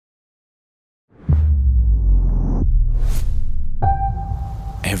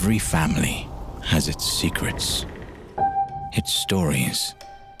Every family has its secrets, its stories,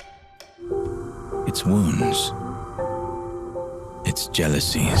 its wounds, its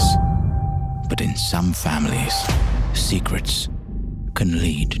jealousies. But in some families, secrets can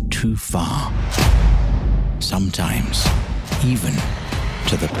lead too far. Sometimes, even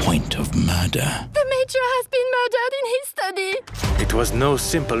to the point of murder. The Major has been murdered in his study. It was no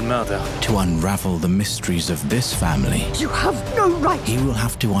simple murder. To unravel the mysteries of this family, You have no right. he will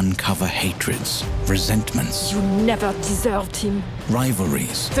have to uncover hatreds, resentments, You never deserved him.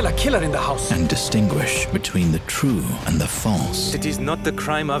 rivalries, Still a killer in the house. and distinguish between the true and the false. It is not the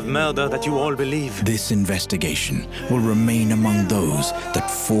crime of murder that you all believe. This investigation will remain among those that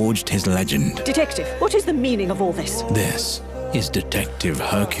forged his legend. Detective, what is the meaning of all this? This is Detective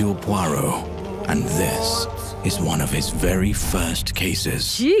Hercule Poirot, and this is one of his very first cases.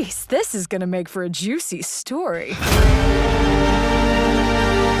 Jeez, this is gonna make for a juicy story.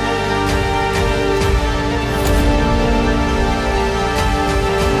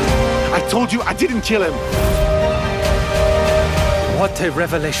 I told you I didn't kill him. What a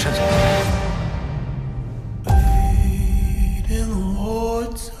revelation.